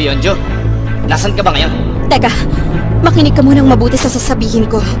 Hello, Yonjo. Nasaan ka ba ngayon? Teka, makinig ka munang mabuti sa sasabihin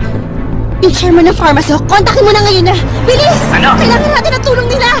ko. Yung chairman ng Pharmaso, kontakin mo na ngayon na! Bilis! Ano? Kailangan natin ang tulong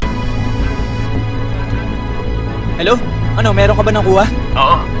nila! Hello? Ano, meron ka ba nakuha?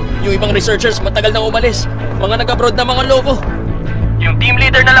 Oo. Yung ibang researchers matagal na umalis. Mga nag-abroad na mga loko. Yung team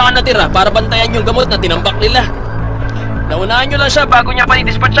leader na lang ang natira para bantayan yung gamot na tinambak nila. Naunahan nyo lang siya bago niya pa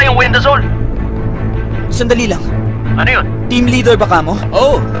i-dispatcha yung Windazole. Sandali lang. Ano yun? Team leader ba ka mo?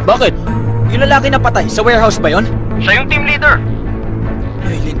 Oo, bakit? Yung lalaki na patay, sa warehouse ba yon? Siya yung team leader.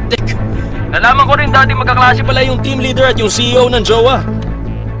 Ay, lintik. Nalaman ko rin dati magkaklase pala yung team leader at yung CEO ng Jowa.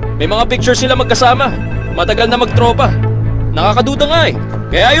 May mga pictures sila magkasama. Matagal na magtropa. Nakakaduda nga eh.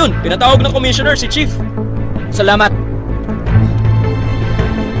 Kaya yun, pinatawag ng commissioner si Chief. Salamat.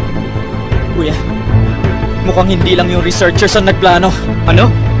 Kuya, mukhang hindi lang yung researchers ang nagplano.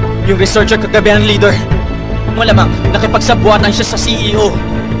 Ano? Yung researcher kagabi ang leader. Malamang nakipagsabuatan siya sa CEO.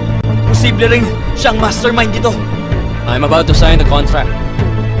 Posible ring siyang mastermind dito. I'm about to sign the contract.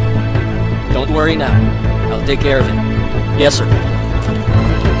 Don't worry now. I'll take care of it. Yes, sir.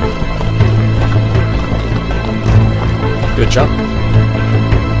 Good job.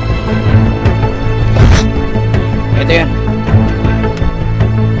 Ito yan.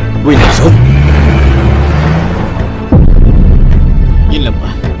 Windazole? Yun lang ba?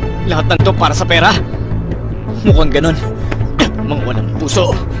 Lahat ng to para sa pera? Mukhang ganun. Mga walang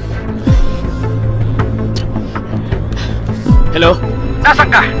puso. Hello? Nasaan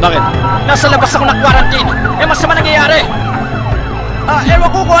ka? Bakit? Nasa labas ako na-quarantine. May masama nangyayari. Ewan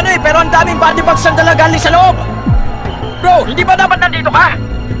ko kung ano pero ang daming body bags ang dala galing sa loob. Bro, hindi ba dapat nandito ka?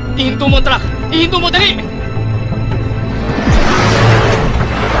 Ihinto mo ang truck! Ihinto mo, dali!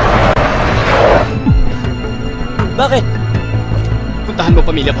 Bakit? Puntahan mo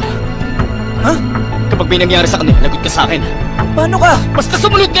pamilya mo. Ha? Kapag may nangyari sa kanila, lagot ka sa akin. Paano ka? Basta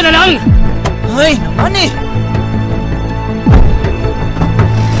sumunod ka na lang! Ay, naman eh!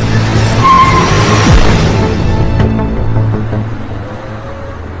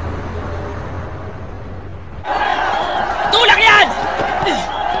 Tulak yan!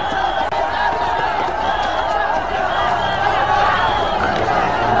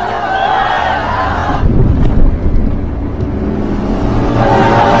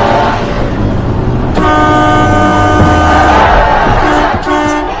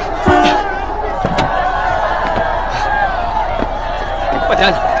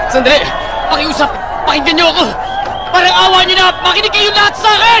 Padan, sandali! Pakiusap! Pakinggan niyo ako! Parang awa niyo na! Makinig kayo lahat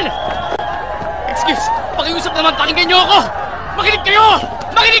sa akin! Excuse! Pakiusap naman! Pakinggan niyo ako! Makinig kayo!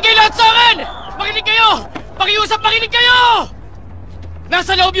 Makinig kayo lahat sa akin! Makinig kayo! Pakiusap! Makinig kayo!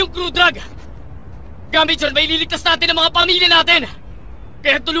 Nasa loob yung crew drug! Gamit yun, may ililigtas natin ang mga pamilya natin!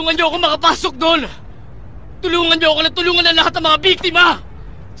 Kaya tulungan niyo ako makapasok doon! Tulungan niyo ako na tulungan ang lahat ng mga biktima!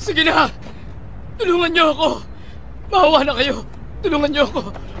 Sige na! Tulungan niyo ako! Maawa na kayo! Tulungan niyo ako!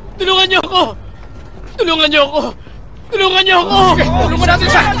 Tulungan niyo ako! Tulungan niyo ako! Tulungan niyo ako! Sige, tulungan natin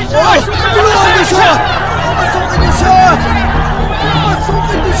siya! Hoy! Tulungan niyo siya! Pasukin niyo siya!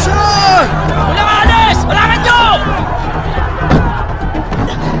 Pasukin niyo siya! Walang alis! Walangan niyo!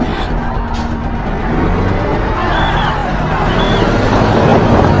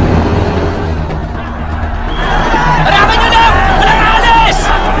 Harangan niyo lang! Walang alis!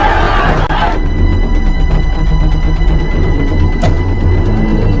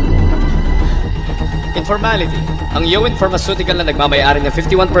 Informality. Ang Yowen Pharmaceutical na nagmamayari ng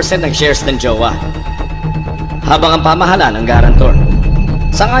 51% ng shares ng Jowa. Habang ang pamahalaan ang garantor.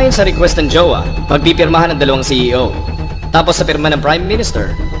 Sangayon sa request ng Jowa, pagpipirmahan ng dalawang CEO. Tapos sa pirma ng Prime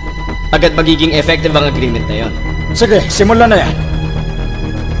Minister, agad magiging effective ang agreement na yon. Sige, simulan na yan.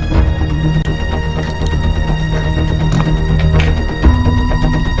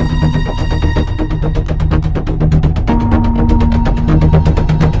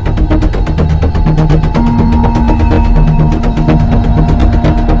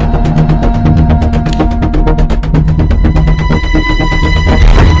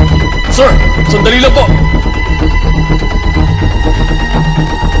 Sir, sandali lang po.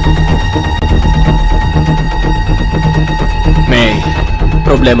 May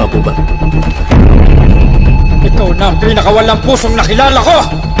problema po ba? Ikaw na ang pinakawalang pusong nakilala ko!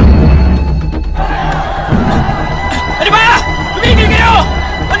 Ano ba? Tumigil kayo!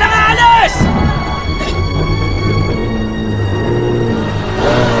 Walang alis!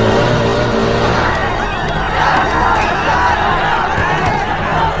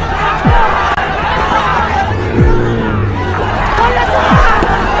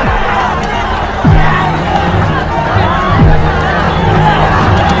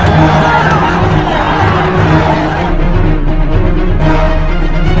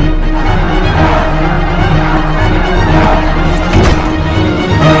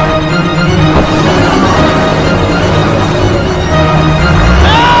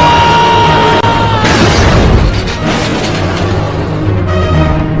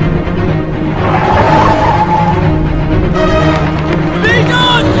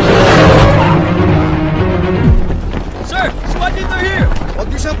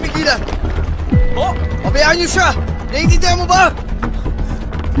 niyo siya! Naiintindihan mo ba?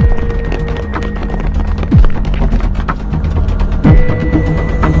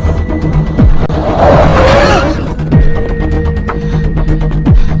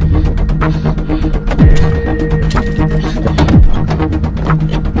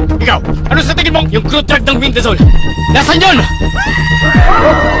 Ikaw, ano sa tingin mo? Yung crew truck ng Windazol. Nasaan yun?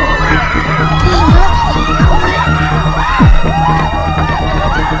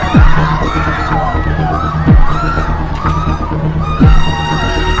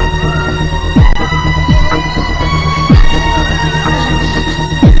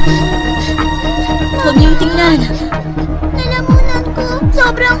 Huwag niyong tingnan. Lalamunan ko.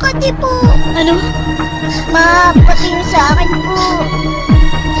 Sobrang kati po. Ano? Ma, pati yung sa akin po.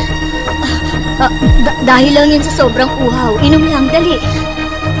 Dahil lang yan sa sobrang uhaw. Inom lang, dali.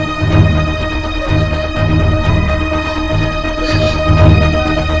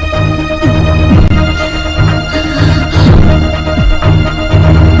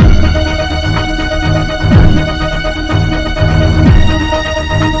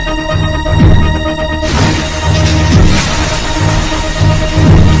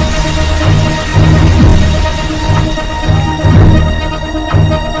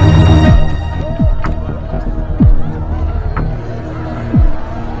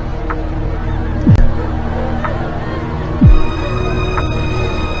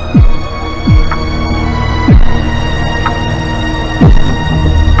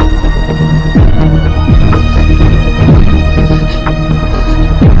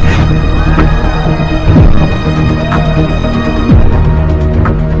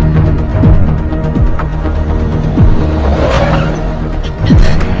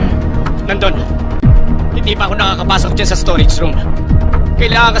 Nandun. Hindi pa ako nakakapasok dyan sa storage room.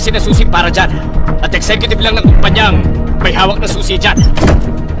 Kailangan kasi na susi para dyan. At executive lang ng kumpanyang may hawak na susi dyan.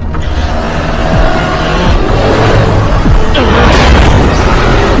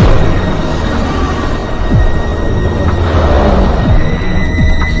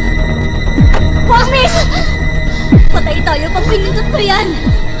 Wag, miss! Patay tayo pag pinindot ko yan!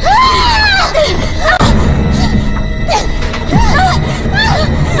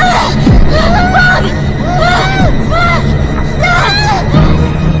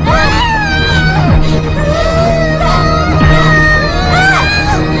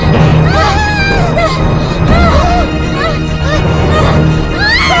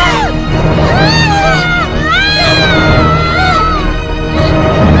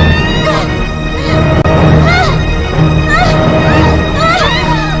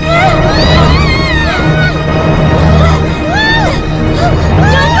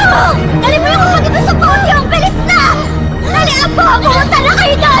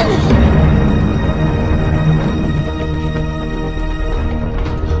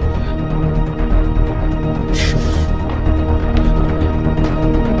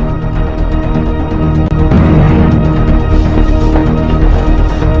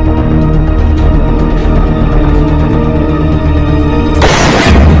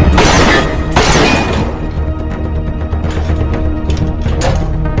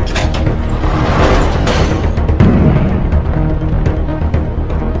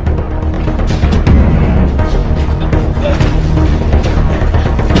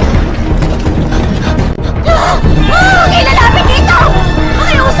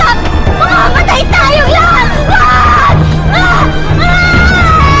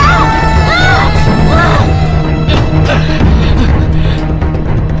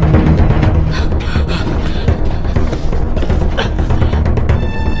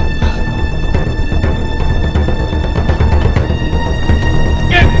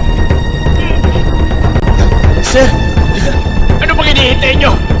 Sir! Ano bang hinihintay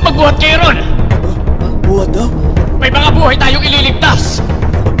nyo? Magbuhat kayo ron! Buhat daw? May mga buhay tayong ililigtas!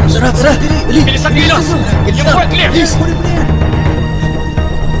 Tara, tara! Bilis ang kilos! Yung forklift! Please, kunin mo na yan!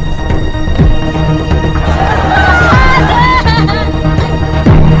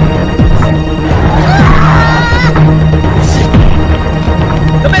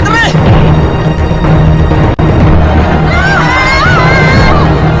 Dami, dami!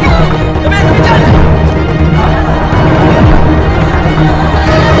 Dami, dami dyan!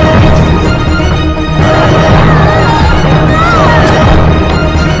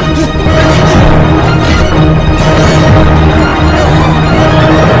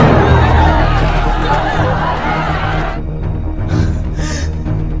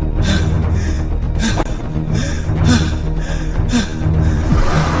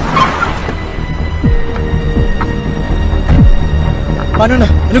 Paano na?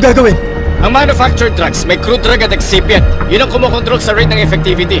 Ano gagawin? Ang manufactured drugs may crude drug at excipient. Yun ang kumokontrol sa rate ng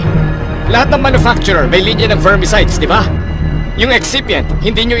effectivity. Lahat ng manufacturer may linya ng vermicides, di ba? Yung excipient,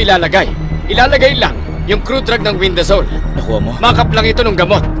 hindi nyo ilalagay. Ilalagay lang yung crude drug ng Windazole. Nakuha mo? Makap lang ito ng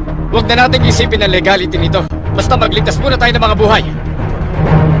gamot. Huwag na natin isipin ang legality nito. Basta magligtas muna tayo ng mga buhay.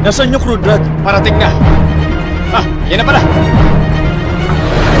 Nasaan yung crude drug? Parating na. Ah, yan na pala.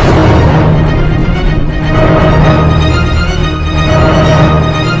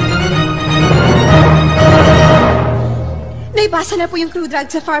 Naipasa na po yung crude drug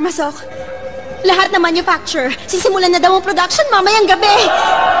sa Pharmasoc. Lahat na manufacturer. Sisimulan na daw ang production mamayang gabi.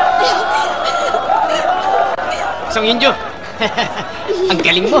 Isang Indio. Ang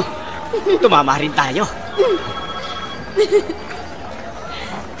galing mo. Tumama rin tayo.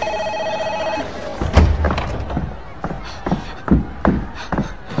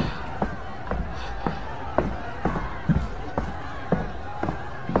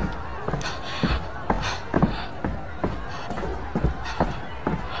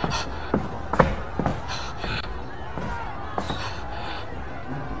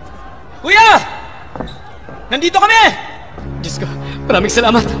 Kuya! Nandito kami! Diyos ko, maraming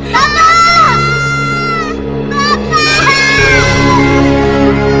salamat.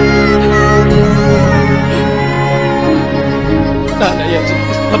 Sana yan sa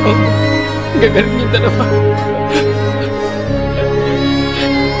habang gagaling yung dalawa.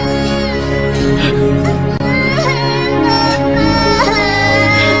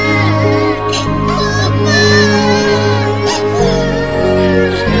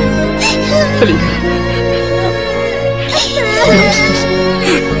 Halika.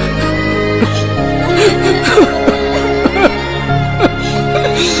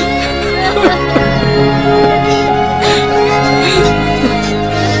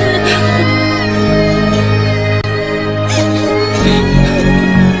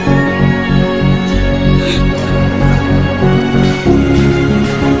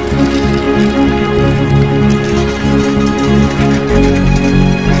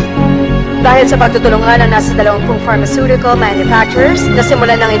 Dahil sa pagtutulungan ng nasa 20 pharmaceutical manufacturers,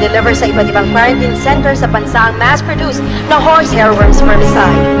 nasimulan nang i-deliver sa iba't ibang quarantine center sa bansa ang mass-produced na horsehair worms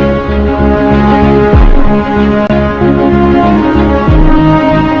spermicide.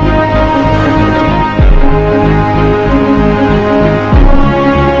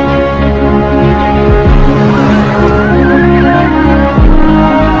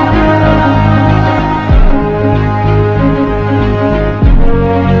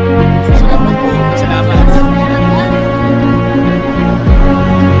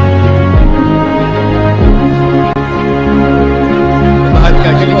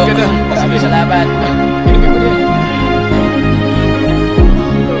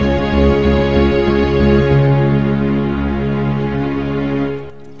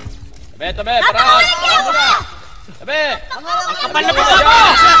 Tabi, parang! Tabi! Ang kapal na mukha mo!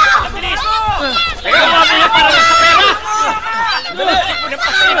 Ang bilis! Teka, mamaya para lang sa pera! Dali! Walang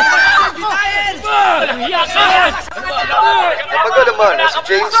pasira! Walang hiya ka! Kapag naman si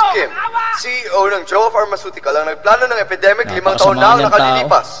James Kim, CEO ng Joe Pharmaceutical ang nagplano ng epidemic 5 taon na ang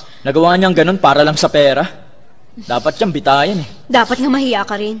nakalilipas. Nagawa niyang ganun para lang sa pera. Dapat siyang bitayan eh. Dapat nga mahiya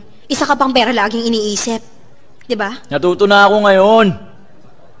ka rin. Isa ka pang pera laging iniisip. Diba? Natuto na ako ngayon.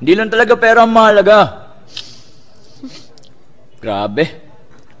 Hindi lang talaga pera ang mahalaga. Grabe.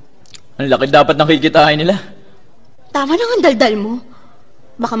 Ang laki dapat ng kikitain nila. Tama na ang daldal mo.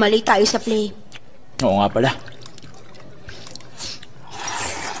 Baka mali tayo sa play. Oo nga pala.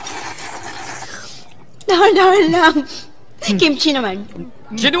 Dahan-dahan lang. Kimchi naman.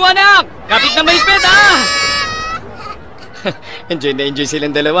 Sinuwanak! Kapit na mahigpit, ah! Enjoy na enjoy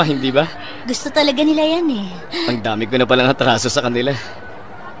silang dalawa, hindi ba? Gusto talaga nila yan eh. Ang dami ko na palang atraso sa kanila.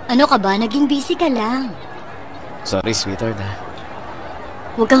 Ano ka ba? Naging busy ka lang. Sorry, sweetheart, ha?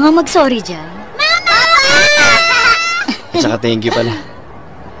 Huwag ka nga mag-sorry dyan. At saka thank you pala.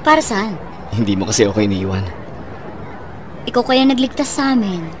 Para saan? Hindi mo kasi ako iniiwan. Ikaw kaya nagligtas sa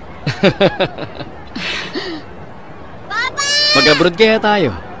amin. Mag-abroad kaya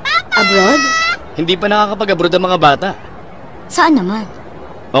tayo. Abroad? Hindi pa nakakapag-abroad ang mga bata. Saan naman?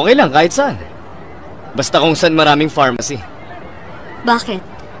 Okay lang, kahit saan. Basta kung saan maraming pharmacy. Bakit?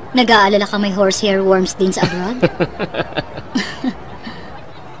 Nag-aalala ka may horsehair worms din sa abroad?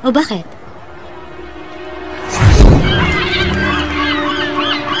 O bakit?